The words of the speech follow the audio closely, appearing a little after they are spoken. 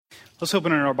Let's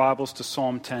open in our Bibles to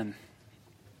Psalm 10.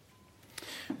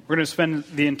 We're going to spend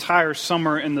the entire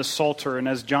summer in the Psalter, and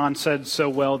as John said so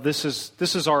well, this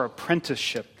is our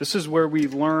apprenticeship. This is where we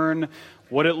learn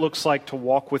what it looks like to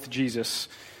walk with Jesus.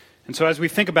 And so as we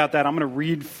think about that, I'm going to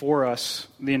read for us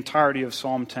the entirety of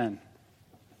Psalm 10.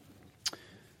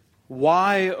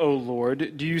 Why, O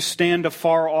Lord, do you stand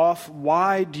afar off?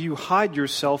 Why do you hide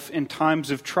yourself in times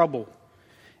of trouble?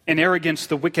 In arrogance,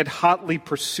 the wicked hotly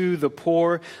pursue the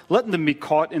poor. Let them be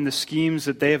caught in the schemes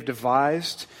that they have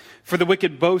devised. For the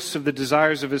wicked boasts of the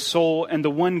desires of his soul, and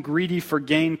the one greedy for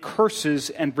gain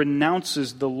curses and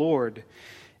renounces the Lord.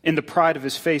 In the pride of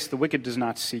his face, the wicked does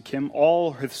not seek him.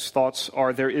 All his thoughts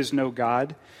are, there is no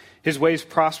God. His ways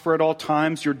prosper at all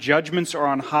times. Your judgments are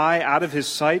on high, out of his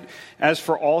sight. As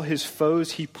for all his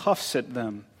foes, he puffs at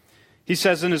them. He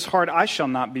says in his heart, I shall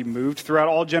not be moved. Throughout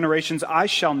all generations, I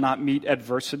shall not meet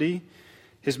adversity.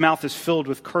 His mouth is filled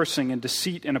with cursing and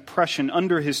deceit and oppression.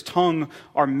 Under his tongue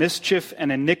are mischief and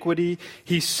iniquity.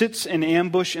 He sits in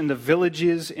ambush in the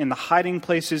villages. In the hiding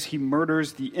places, he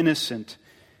murders the innocent.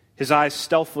 His eyes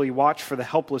stealthily watch for the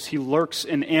helpless. He lurks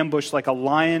in ambush like a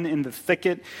lion in the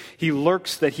thicket. He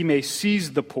lurks that he may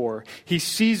seize the poor. He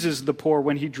seizes the poor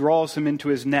when he draws them into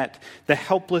his net. The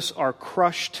helpless are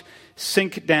crushed,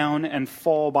 sink down, and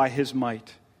fall by his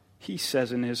might. He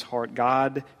says in his heart,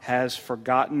 God has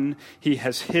forgotten. He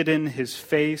has hidden his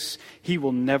face. He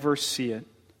will never see it.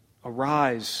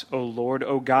 Arise, O Lord,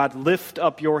 O God, lift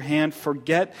up your hand.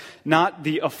 Forget not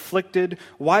the afflicted.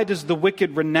 Why does the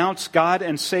wicked renounce God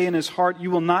and say in his heart, you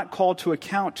will not call to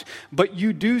account? But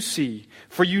you do see,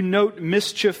 for you note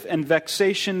mischief and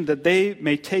vexation, that they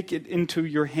may take it into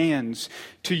your hands.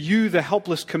 To you the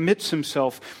helpless commits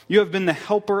himself. You have been the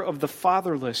helper of the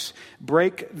fatherless.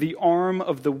 Break the arm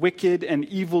of the wicked and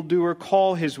evildoer.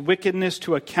 Call his wickedness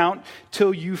to account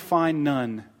till you find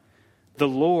none. The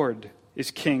Lord is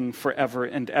king forever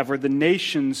and ever. The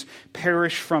nations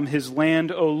perish from his land.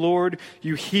 O Lord,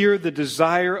 you hear the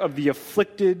desire of the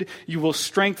afflicted. You will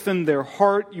strengthen their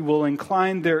heart. You will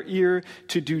incline their ear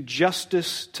to do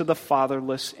justice to the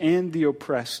fatherless and the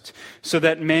oppressed, so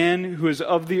that man who is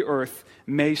of the earth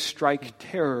may strike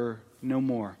terror no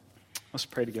more. Let's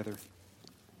pray together.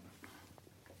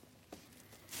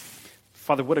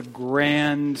 Father, what a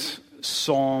grand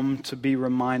psalm to be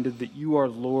reminded that you are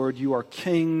Lord, you are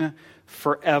King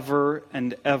forever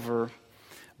and ever,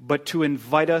 but to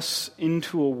invite us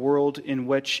into a world in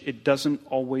which it doesn't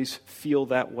always feel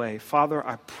that way. Father,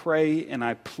 I pray and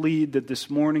I plead that this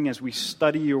morning as we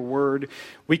study your word,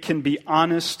 we can be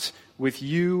honest with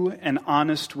you and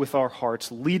honest with our hearts.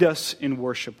 Lead us in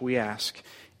worship, we ask.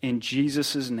 In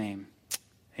Jesus' name,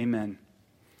 amen.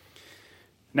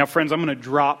 Now, friends, I'm going to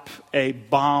drop a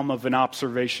bomb of an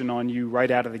observation on you right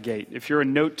out of the gate. If you're a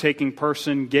note-taking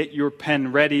person, get your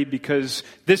pen ready because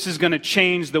this is going to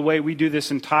change the way we do this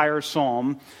entire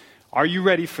psalm. Are you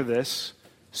ready for this?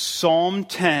 Psalm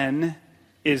 10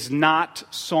 is not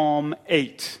Psalm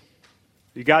 8.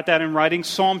 You got that in writing?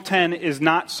 Psalm 10 is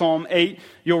not Psalm 8.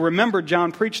 You'll remember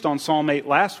John preached on Psalm 8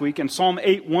 last week, and Psalm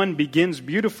 8:1 begins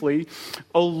beautifully.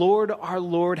 O Lord, our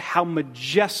Lord, how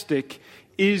majestic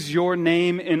is your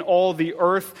name in all the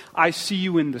earth. I see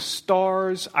you in the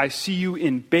stars. I see you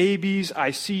in babies.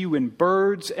 I see you in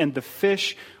birds and the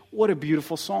fish. What a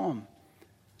beautiful psalm.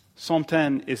 Psalm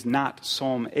 10 is not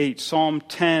Psalm 8. Psalm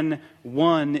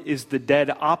 10:1 is the dead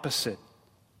opposite.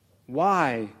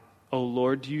 Why, O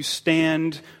Lord, do you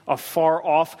stand afar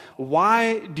off?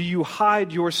 Why do you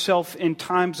hide yourself in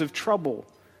times of trouble?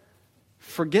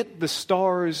 Forget the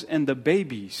stars and the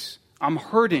babies. I'm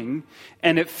hurting,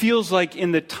 and it feels like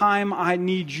in the time I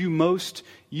need you most,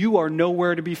 you are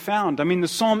nowhere to be found. I mean, the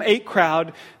Psalm 8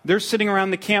 crowd, they're sitting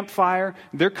around the campfire,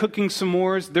 they're cooking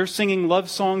s'mores, they're singing love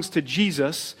songs to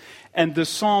Jesus, and the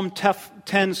Psalm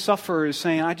 10 sufferer is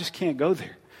saying, I just can't go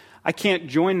there. I can't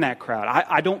join that crowd.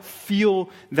 I don't feel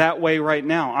that way right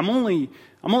now. I'm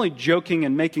only joking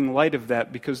and making light of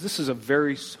that because this is a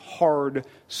very hard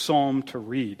psalm to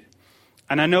read.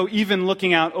 And I know even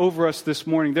looking out over us this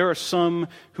morning, there are some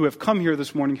who have come here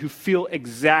this morning who feel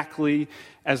exactly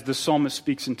as the psalmist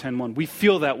speaks in 10:1. We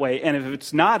feel that way, and if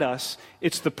it's not us,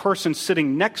 it's the person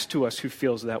sitting next to us who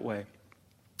feels that way.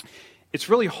 It's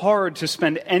really hard to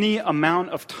spend any amount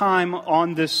of time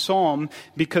on this psalm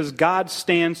because God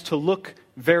stands to look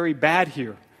very bad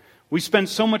here. We spend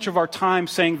so much of our time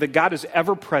saying that God is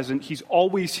ever present. He's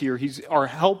always here. He's our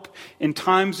help in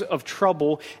times of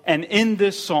trouble. And in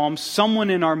this psalm, someone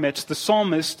in our midst, the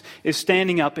psalmist, is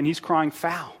standing up and he's crying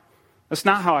foul. That's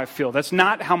not how I feel. That's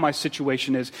not how my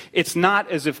situation is. It's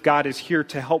not as if God is here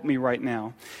to help me right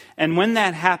now. And when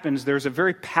that happens, there's a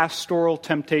very pastoral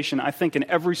temptation, I think, in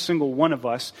every single one of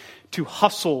us to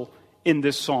hustle in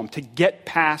this psalm, to get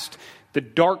past the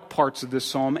dark parts of this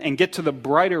psalm and get to the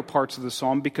brighter parts of the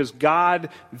psalm, because God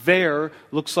there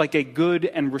looks like a good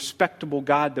and respectable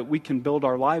God that we can build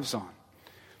our lives on.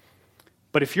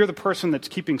 But if you're the person that's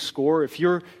keeping score, if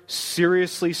you're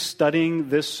seriously studying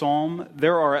this psalm,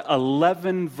 there are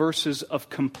 11 verses of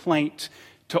complaint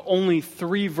to only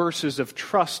 3 verses of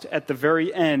trust at the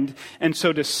very end. And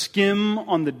so to skim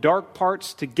on the dark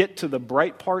parts to get to the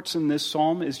bright parts in this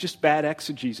psalm is just bad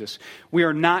exegesis. We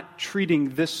are not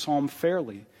treating this psalm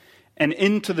fairly. And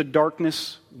into the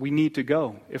darkness we need to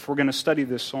go if we're going to study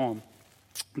this psalm.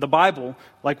 The Bible,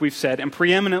 like we've said, and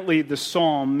preeminently the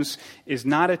Psalms, is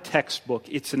not a textbook.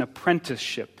 It's an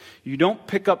apprenticeship. You don't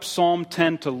pick up Psalm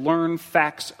 10 to learn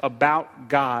facts about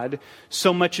God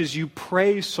so much as you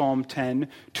pray Psalm 10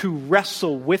 to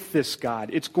wrestle with this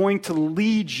God. It's going to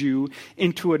lead you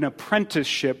into an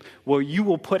apprenticeship where you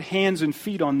will put hands and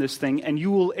feet on this thing and you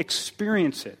will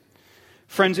experience it.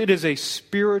 Friends, it is a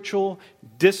spiritual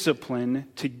discipline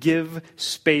to give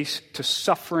space to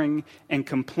suffering and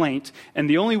complaint. And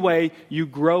the only way you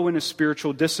grow in a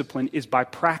spiritual discipline is by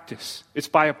practice. It's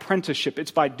by apprenticeship.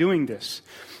 It's by doing this.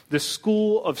 The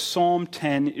school of Psalm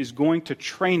 10 is going to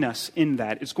train us in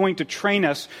that. It's going to train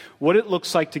us what it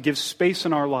looks like to give space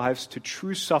in our lives to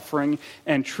true suffering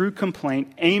and true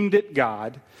complaint aimed at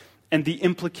God. And the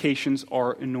implications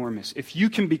are enormous. If you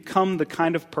can become the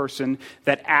kind of person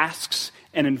that asks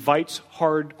and invites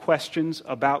hard questions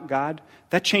about God,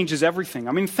 that changes everything.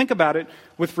 I mean, think about it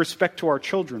with respect to our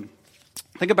children.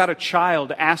 Think about a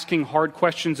child asking hard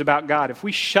questions about God. If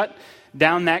we shut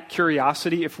down that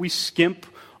curiosity, if we skimp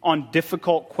on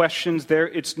difficult questions there,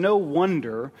 it's no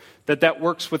wonder that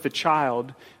works with a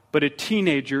child. But a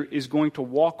teenager is going to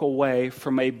walk away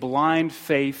from a blind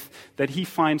faith that he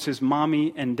finds his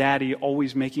mommy and daddy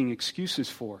always making excuses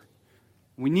for.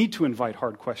 We need to invite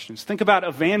hard questions. Think about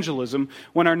evangelism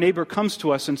when our neighbor comes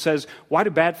to us and says, "Why do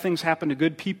bad things happen to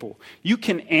good people?" You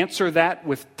can answer that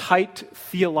with tight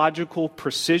theological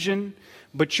precision,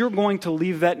 but you're going to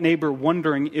leave that neighbor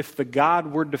wondering if the God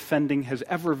we're defending has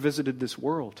ever visited this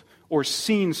world or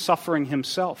seen suffering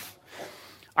himself.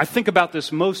 I think about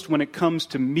this most when it comes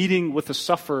to meeting with a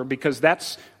sufferer, because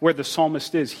that's where the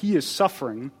psalmist is. He is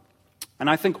suffering. And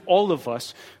I think all of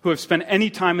us who have spent any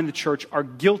time in the church are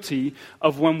guilty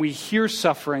of, when we hear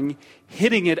suffering,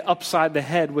 hitting it upside the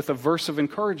head with a verse of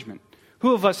encouragement.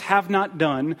 Who of us have not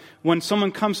done, when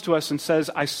someone comes to us and says,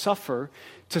 "I suffer,"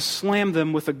 to slam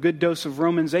them with a good dose of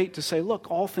Romans 8 to say,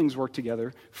 look, all things work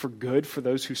together for good for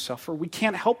those who suffer. We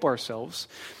can't help ourselves.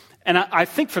 And I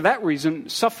think for that reason,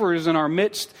 sufferers in our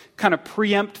midst kind of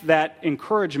preempt that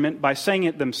encouragement by saying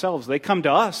it themselves. They come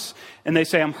to us and they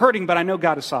say, "I'm hurting, but I know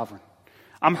God is sovereign.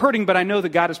 I'm hurting, but I know that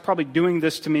God is probably doing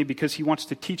this to me because he wants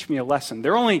to teach me a lesson."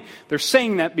 They're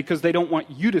saying that because they don't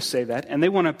want you to say that, and they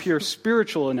want to appear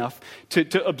spiritual enough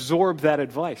to absorb that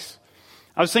advice.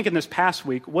 I was thinking this past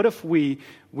week, what if we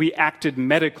acted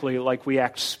medically like we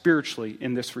act spiritually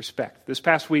in this respect? This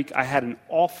past week, I had an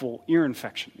awful ear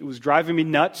infection. It was driving me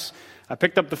nuts. I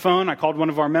picked up the phone. I called one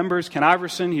of our members, Ken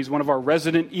Iverson. He's one of our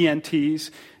resident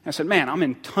ENTs. I said, "Man, I'm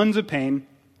in tons of pain.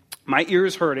 My ear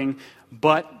is hurting,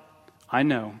 but I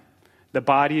know the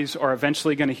bodies are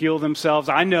eventually going to heal themselves.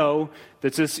 I know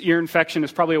that this ear infection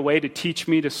is probably a way to teach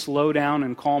me to slow down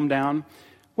and calm down."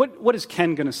 What is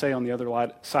Ken going to say on the other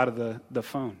side of the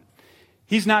phone?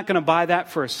 He's not going to buy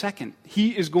that for a second.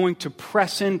 He is going to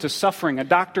press into suffering. A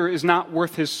doctor is not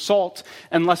worth his salt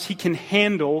unless he can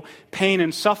handle pain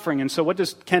and suffering. And so what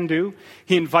does Ken do?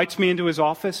 He invites me into his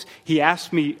office. He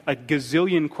asks me a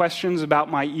gazillion questions about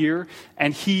my ear,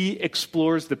 and he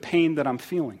explores the pain that I'm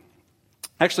feeling.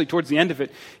 Actually, towards the end of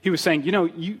it, he was saying,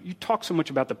 you talk so much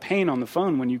about the pain on the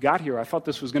phone when you got here. I thought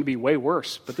this was going to be way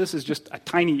worse, but this is just a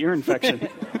tiny ear infection,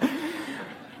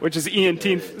 which is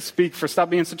ENT speak for stop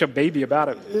being such a baby about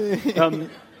it.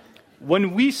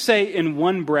 When we say in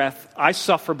one breath, "I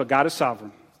suffer, but God is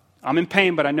sovereign. I'm in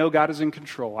pain, but I know God is in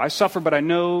control. I suffer, but I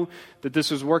know that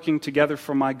this is working together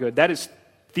for my good," that is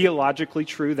theologically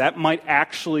true. That might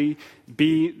actually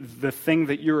be the thing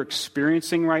that you're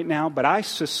experiencing right now, but I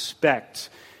suspect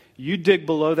you dig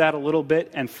below that a little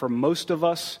bit, and for most of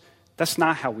us, that's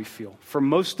not how we feel. For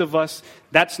most of us,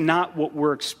 that's not what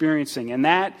we're experiencing. And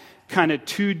that kind of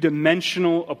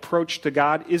two-dimensional approach to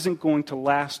God isn't going to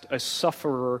last a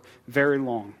sufferer very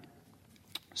long.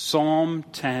 Psalm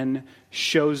 10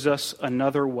 shows us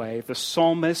another way. The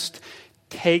psalmist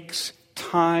takes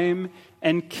time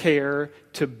and care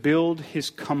to build his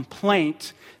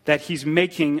complaint that he's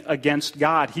making against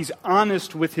God. He's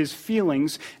honest with his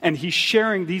feelings, and he's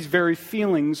sharing these very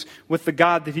feelings with the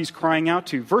God that he's crying out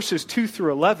to. Verses 2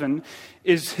 through 11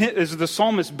 is the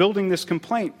psalmist building this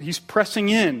complaint. He's pressing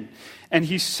in, and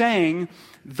he's saying,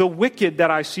 the wicked that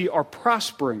I see are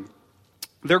prospering.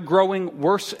 They're growing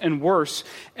worse and worse,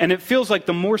 and it feels like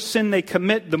the more sin they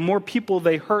commit, the more people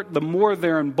they hurt, the more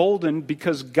they're emboldened,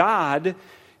 because God,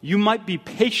 you might be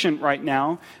patient right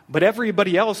now, but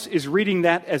everybody else is reading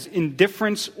that as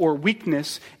indifference or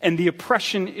weakness, and the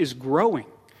oppression is growing.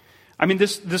 I mean,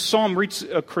 this psalm reaches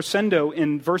a crescendo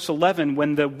in verse 11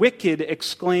 when the wicked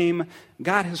exclaim,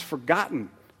 God has forgotten.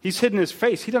 He's hidden his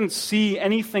face. He doesn't see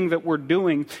anything that we're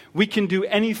doing. We can do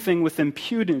anything with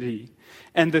impunity.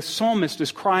 And the psalmist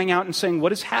is crying out and saying,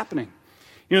 what is happening?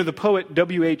 You know, the poet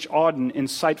W.H. Auden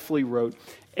insightfully wrote,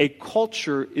 a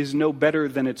culture is no better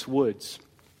than its woods.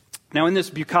 Now, in this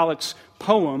bucolic's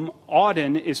poem,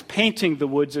 Auden is painting the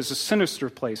woods as a sinister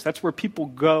place. That's where people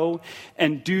go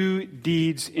and do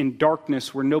deeds in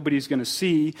darkness where nobody's going to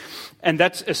see. And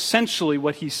that's essentially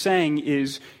what he's saying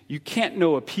is, you can't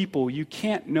know a people, you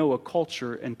can't know a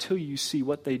culture until you see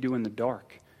what they do in the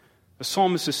dark. The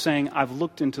psalmist is saying, I've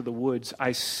looked into the woods.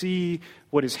 I see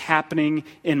what is happening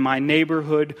in my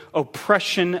neighborhood.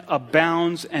 Oppression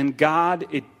abounds, and God,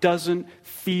 it doesn't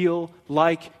feel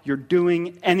like you're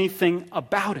doing anything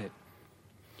about it.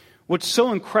 What's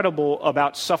so incredible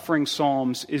about suffering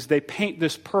psalms is they paint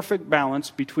this perfect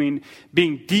balance between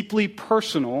being deeply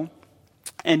personal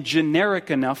and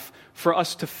generic enough for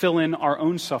us to fill in our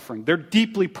own suffering. They're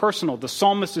deeply personal. The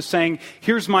psalmist is saying,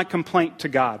 here's my complaint to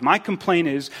God. My complaint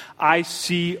is, I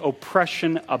see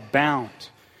oppression abound.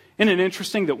 Isn't it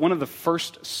interesting that one of the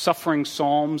first suffering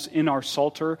psalms in our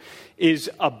Psalter is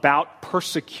about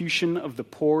persecution of the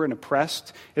poor and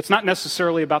oppressed? It's not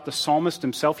necessarily about the psalmist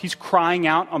himself. He's crying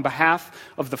out on behalf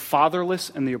of the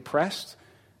fatherless and the oppressed.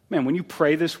 Man, when you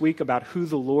pray this week about who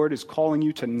the Lord is calling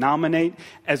you to nominate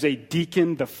as a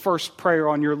deacon, the first prayer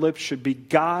on your lips should be,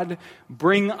 God,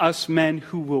 bring us men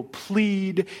who will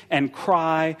plead and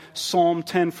cry Psalm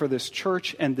 10 for this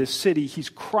church and this city. He's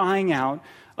crying out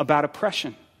about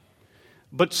oppression.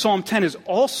 But Psalm 10 is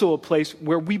also a place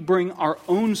where we bring our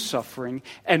own suffering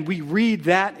and we read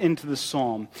that into the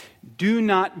psalm. Do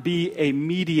not be a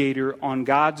mediator on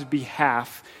God's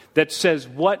behalf that says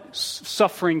what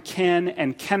suffering can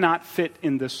and cannot fit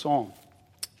in this psalm.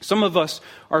 Some of us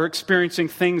are experiencing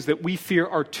things that we fear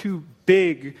are too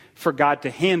big for God to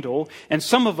handle, and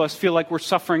some of us feel like we're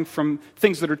suffering from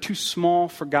things that are too small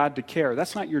for God to care.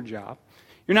 That's not your job.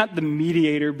 You're not the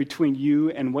mediator between you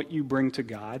and what you bring to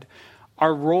God.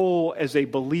 Our role as a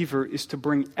believer is to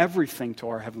bring everything to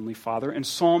our Heavenly Father, and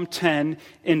Psalm 10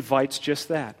 invites just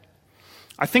that.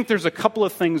 I think there's a couple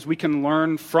of things we can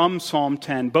learn from Psalm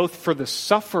 10, both for the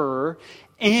sufferer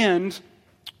and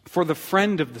for the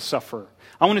friend of the sufferer.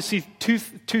 I want to see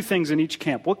two things in each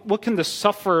camp. What can the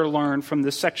sufferer learn from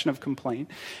this section of complaint?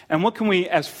 And what can we,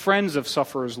 as friends of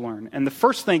sufferers, learn? And the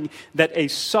first thing that a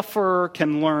sufferer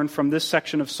can learn from this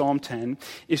section of Psalm 10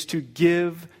 is to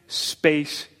give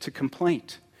space to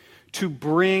complaint, to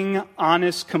bring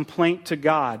honest complaint to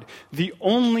God. The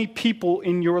only people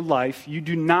in your life you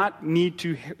do not need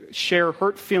to share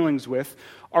hurt feelings with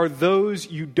are those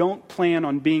you don't plan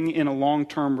on being in a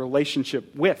long-term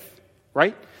relationship with,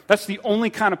 right? That's the only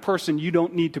kind of person you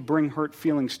don't need to bring hurt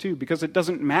feelings to, because it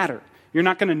doesn't matter. You're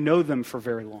not going to know them for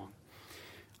very long.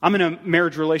 I'm in a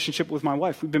marriage relationship with my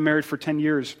wife. We've been married for 10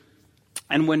 years.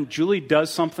 And when Julie does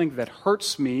something that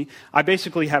hurts me, I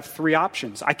basically have three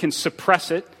options. I can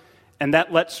suppress it, and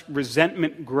that lets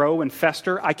resentment grow and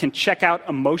fester. I can check out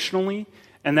emotionally,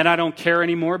 and then I don't care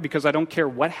anymore because I don't care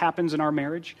what happens in our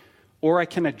marriage. Or I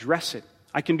can address it.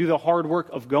 I can do the hard work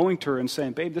of going to her and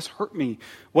saying, babe, this hurt me.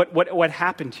 What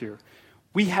happened here?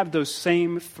 We have those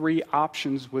same three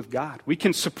options with God. We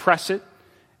can suppress it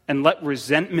and let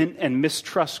resentment and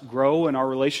mistrust grow in our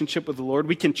relationship with the Lord.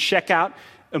 We can check out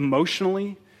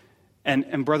emotionally.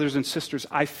 And brothers and sisters,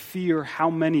 I fear how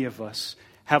many of us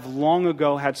have long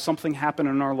ago had something happen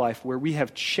in our life where we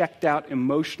have checked out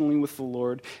emotionally with the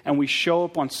Lord, and we show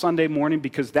up on Sunday morning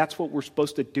because that's what we're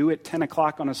supposed to do at 10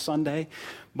 o'clock on a Sunday,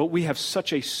 but we have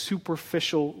such a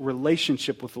superficial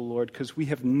relationship with the Lord because we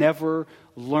have never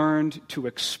learned to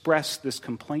express this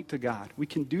complaint to God. We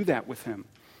can do that with Him.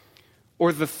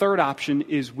 Or the third option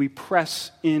is we press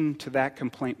into that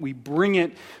complaint. We bring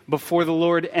it before the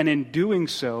Lord, and in doing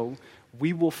so,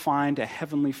 we will find a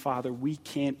Heavenly Father we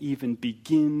can't even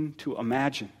begin to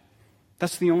imagine.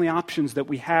 That's the only options that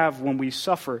we have when we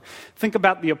suffer. Think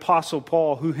about the Apostle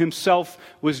Paul, who himself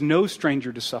was no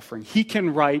stranger to suffering. He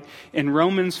can write in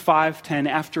Romans 5:10,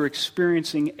 after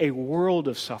experiencing a world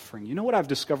of suffering. You know what I've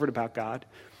discovered about God?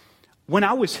 When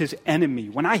I was his enemy,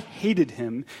 when I hated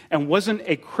him and wasn't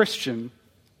a Christian,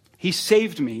 he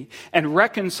saved me and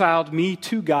reconciled me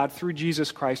to God through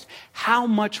Jesus Christ. How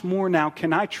much more now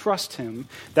can I trust him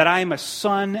that I am a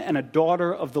son and a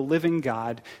daughter of the living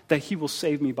God, that he will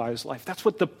save me by his life? That's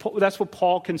what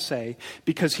Paul can say,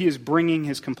 because he is bringing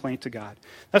his complaint to God.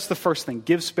 That's the first thing.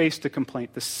 Give space to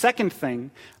complaint. The second thing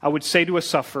I would say to a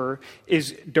sufferer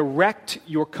is direct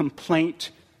your complaint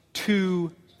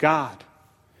to God.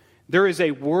 There is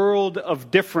a world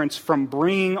of difference from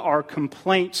bringing our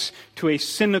complaints to a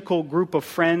cynical group of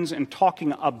friends and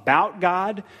talking about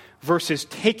God versus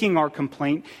taking our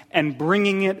complaint and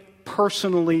bringing it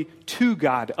personally to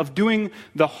God, of doing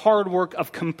the hard work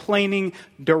of complaining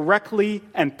directly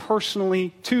and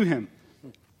personally to him.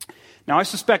 Now, I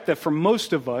suspect that for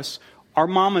most of us, our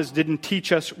mamas didn't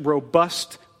teach us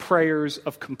robust prayers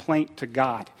of complaint to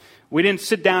God. We didn't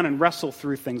sit down and wrestle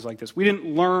through things like this. We didn't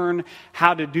learn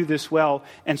how to do this well.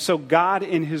 And so God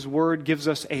in his word gives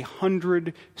us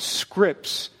 100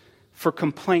 scripts for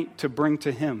complaint to bring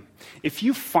to him. If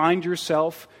you find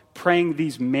yourself praying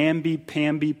these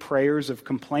mamby-pamby prayers of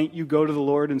complaint, you go to the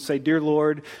Lord and say, "Dear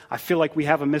Lord, I feel like we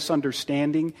have a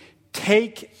misunderstanding."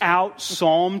 Take out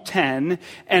Psalm 10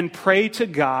 and pray to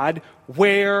God,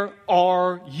 "Where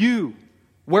are you?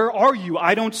 Where are you?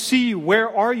 I don't see you.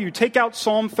 Where are you?" Take out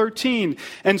Psalm 13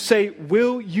 and say,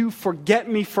 "Will you forget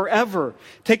me forever?"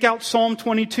 Take out Psalm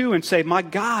 22 and say, my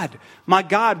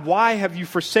God, why have you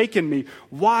forsaken me?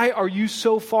 Why are you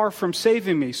so far from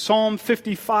saving me?" Psalm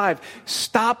 55,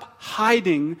 "Stop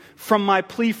hiding from my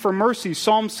plea for mercy."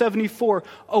 Psalm 74,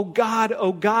 oh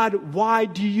God, why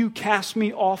do you cast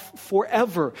me off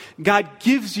forever?" God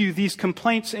gives you these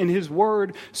complaints in his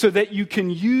word so that you can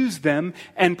use them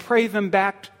and pray them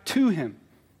back to him.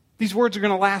 These words are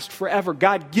going to last forever.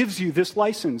 God gives you this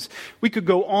license. We could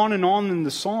go on and on in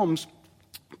the Psalms,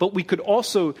 but we could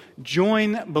also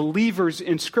join believers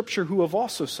in Scripture who have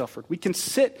also suffered. We can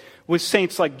sit with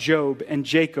saints like Job and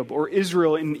Jacob, or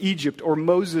Israel in Egypt, or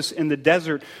Moses in the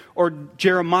desert, or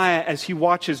Jeremiah as he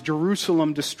watches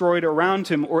Jerusalem destroyed around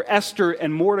him, or Esther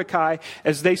and Mordecai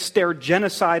as they stare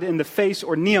genocide in the face,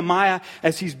 or Nehemiah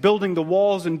as he's building the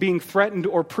walls and being threatened,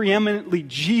 or preeminently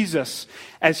Jesus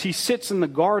as he sits in the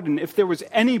garden. If there was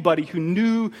anybody who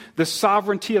knew the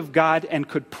sovereignty of God and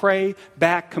could pray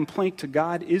back complaint to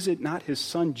God, is it not his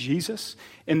son Jesus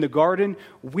in the garden?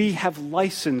 We have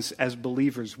license as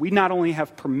believers. We not only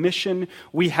have permission,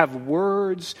 we have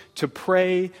words to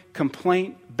pray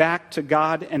complaint back to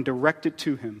God and direct it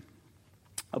to him.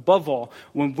 Above all,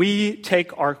 when we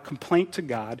take our complaint to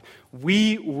God,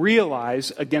 we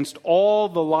realize against all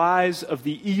the lies of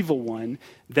the evil one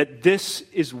that this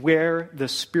is where the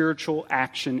spiritual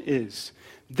action is.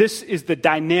 This is the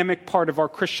dynamic part of our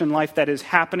Christian life that is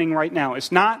happening right now.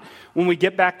 It's not when we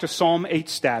get back to Psalm 8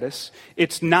 status.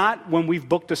 It's not when we've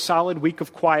booked a solid week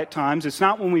of quiet times. It's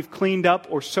not when we've cleaned up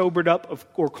or sobered up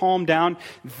or calmed down.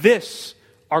 This,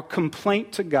 our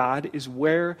complaint to God, is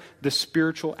where the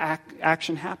spiritual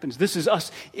action happens. This is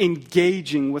us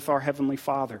engaging with our Heavenly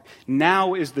Father.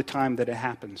 Now is the time that it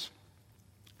happens.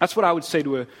 That's what I would say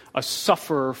to a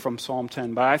sufferer from Psalm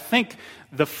 10. But I think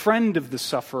the friend of the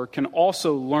sufferer can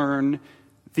also learn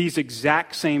these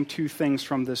exact same two things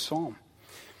from this psalm.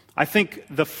 I think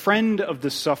the friend of the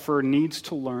sufferer needs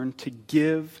to learn to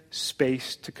give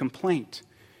space to complaint.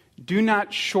 Do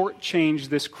not shortchange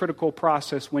this critical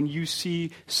process when you see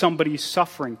somebody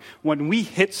suffering. When we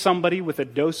hit somebody with a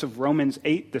dose of Romans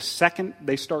 8, the second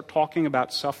they start talking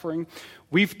about suffering,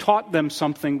 we've taught them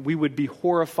something we would be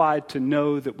horrified to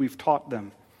know that we've taught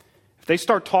them. If they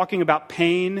start talking about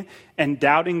pain and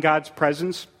doubting God's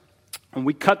presence, and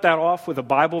we cut that off with a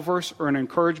Bible verse or an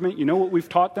encouragement, you know what we've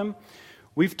taught them?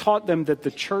 We've taught them that the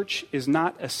church is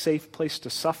not a safe place to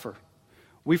suffer.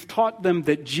 We've taught them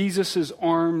that Jesus'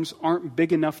 arms aren't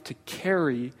big enough to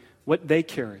carry what they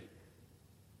carry.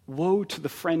 Woe to the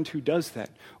friend who does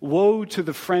that. Woe to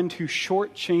the friend who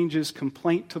shortchanges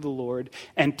complaint to the Lord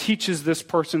and teaches this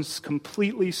person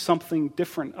completely something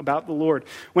different about the Lord.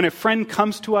 When a friend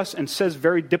comes to us and says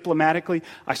very diplomatically,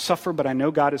 "I suffer, but I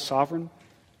know God is sovereign,"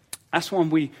 that's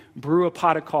when we brew a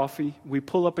pot of coffee, we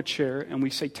pull up a chair, and we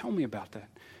say, "Tell me about that.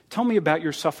 Tell me about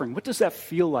your suffering. What does that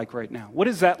feel like right now? What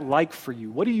is that like for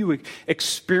you? What are you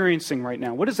experiencing right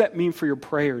now? What does that mean for your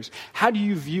prayers? How do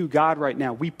you view God right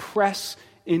now?" We press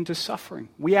into suffering.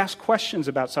 We ask questions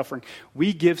about suffering.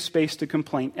 We give space to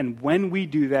complaint. And when we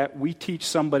do that, we teach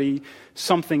somebody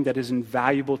something that is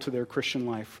invaluable to their Christian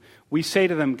life. We say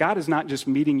to them, God is not just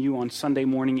meeting you on Sunday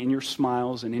morning in your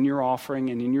smiles and in your offering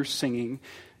and in your singing.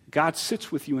 God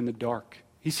sits with you in the dark.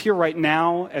 He's here right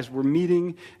now as we're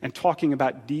meeting and talking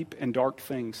about deep and dark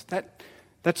things.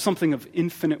 That's something of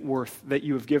infinite worth that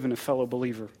you have given a fellow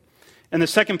believer. And the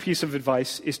second piece of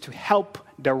advice is to help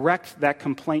direct that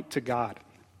complaint to God.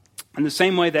 In the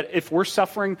same way that if we're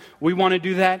suffering, we want to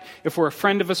do that. If we're a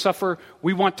friend of a sufferer,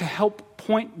 we want to help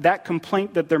point that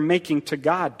complaint that they're making to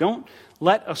God. Don't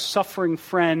let a suffering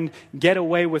friend get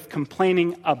away with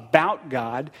complaining about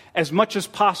God. As much as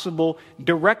possible,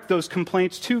 direct those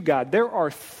complaints to God. There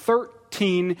are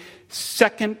 13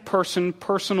 second-person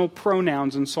personal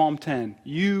pronouns in Psalm 10.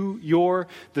 You, your,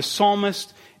 the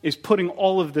psalmist is putting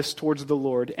all of this towards the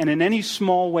Lord. And in any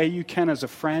small way you can as a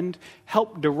friend,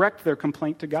 help direct their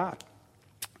complaint to God.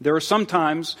 There are some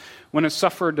times when a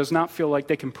sufferer does not feel like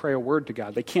they can pray a word to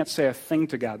God. They can't say a thing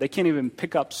to God. They can't even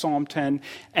pick up Psalm 10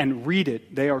 and read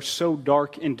it. They are so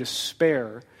dark in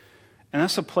despair. And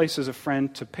that's a place as a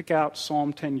friend to pick out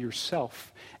Psalm 10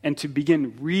 yourself and to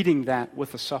begin reading that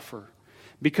with a sufferer.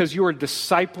 Because you are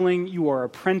discipling, you are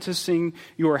apprenticing,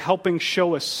 you are helping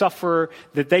show a sufferer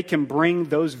that they can bring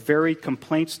those very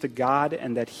complaints to God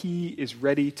and that He is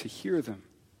ready to hear them.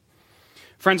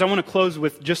 Friends, I want to close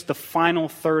with just the final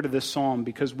third of this psalm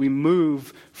because we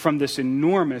move from this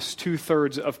enormous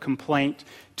 2/3 of complaint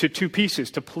to two pieces,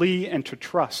 to plea and to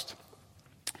trust.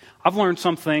 I've learned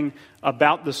something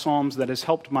about the Psalms that has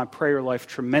helped my prayer life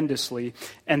tremendously,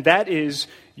 and that is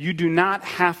you do not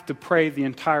have to pray the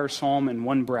entire psalm in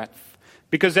one breath.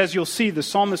 Because as you'll see, the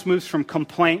psalmist moves from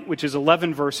complaint, which is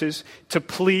 11 verses, to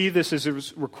plea, this is a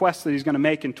request that he's going to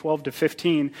make in 12 to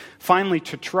 15, finally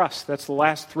to trust, that's the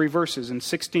last 3 verses in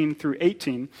 16 through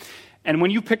 18. And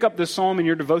when you pick up this psalm in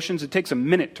your devotions, it takes a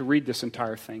minute to read this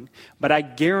entire thing. But I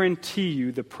guarantee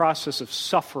you the process of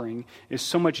suffering is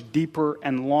so much deeper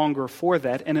and longer for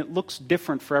that, and it looks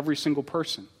different for every single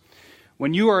person.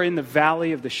 When you are in the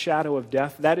valley of the shadow of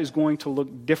death, that is going to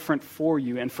look different for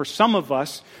you. And for some of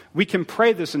us, we can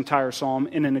pray this entire psalm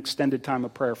in an extended time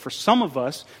of prayer. For some of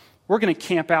us, we're going to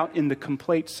camp out in the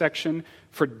complaint section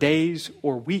for days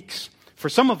or weeks. For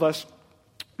some of us,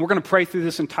 we're going to pray through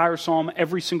this entire psalm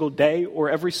every single day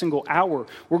or every single hour.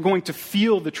 We're going to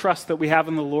feel the trust that we have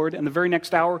in the Lord, and the very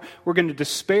next hour, we're going to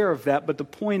despair of that. But the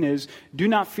point is, do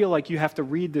not feel like you have to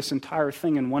read this entire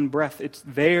thing in one breath. It's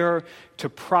there to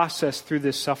process through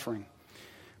this suffering.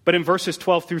 But in verses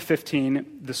 12 through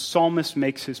 15, the psalmist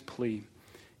makes his plea.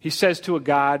 He says to a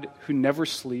God who never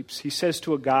sleeps, he says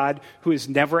to a God who is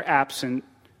never absent,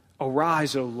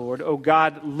 "Arise, O Lord. O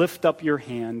God, lift up your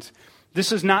hand."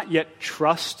 This is not yet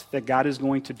trust that God is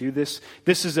going to do this.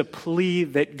 This is a plea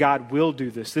that God will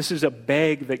do this. This is a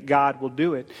beg that God will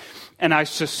do it. And I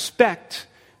suspect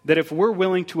that if we're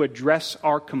willing to address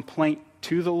our complaint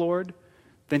to the Lord,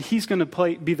 then He's going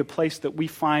to be the place that we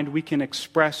find we can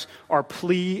express our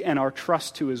plea and our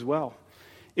trust to as well.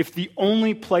 If the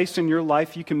only place in your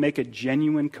life you can make a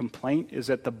genuine complaint is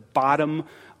at the bottom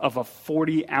of a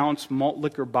 40-ounce malt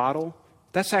liquor bottle,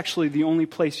 that's actually the only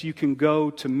place you can go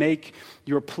to make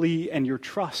your plea and your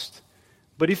trust.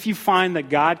 But if you find that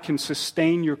God can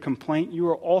sustain your complaint, you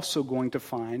are also going to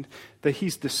find that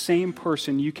He's the same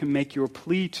person you can make your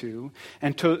plea to.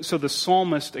 And so the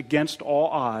psalmist, against all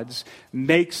odds,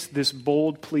 makes this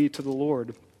bold plea to the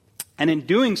Lord. And in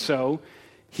doing so,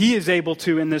 he is able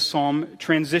to, in this psalm,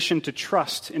 transition to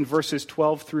trust in verses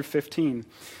 12 through 15.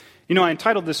 You know, I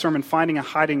entitled this sermon, Finding a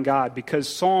Hiding God,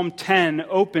 because Psalm 10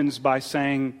 opens by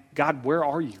saying, God, where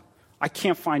are you? I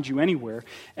can't find you anywhere.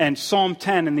 And Psalm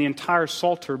 10 and the entire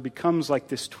Psalter becomes like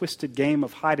this twisted game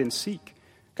of hide and seek.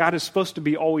 God is supposed to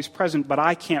be always present, but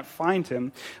I can't find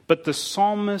Him. But the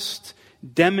psalmist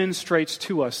demonstrates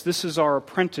to us, this is our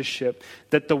apprenticeship,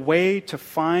 that the way to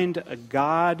find a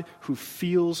God who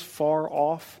feels far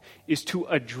off is to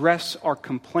address our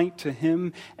complaint to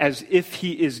Him as if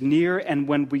He is near. And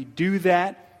when we do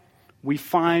that, we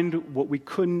find what we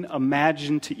couldn't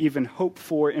imagine to even hope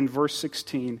for in verse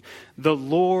 16. The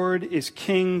Lord is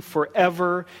King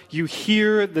forever. You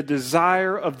hear the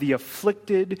desire of the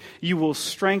afflicted. You will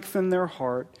strengthen their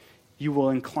heart. You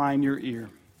will incline your ear.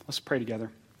 Let's pray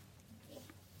together.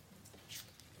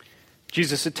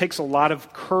 Jesus, it takes a lot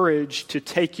of courage to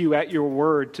take you at your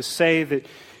word, to say that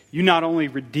you not only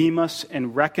redeem us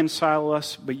and reconcile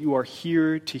us, but you are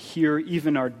here to hear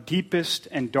even our deepest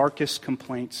and darkest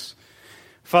complaints.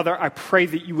 Father, I pray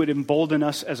that you would embolden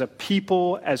us as a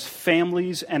people, as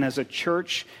families, and as a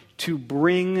church to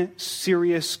bring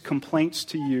serious complaints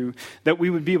to you, that we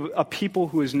would be a people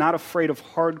who is not afraid of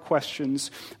hard questions,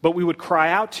 but we would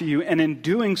cry out to you, and in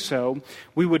doing so,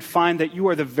 we would find that you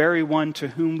are the very one to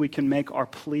whom we can make our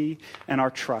plea and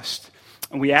our trust.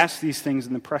 And we ask these things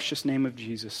in the precious name of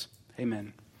Jesus.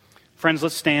 Amen. Friends,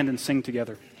 let's stand and sing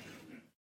together.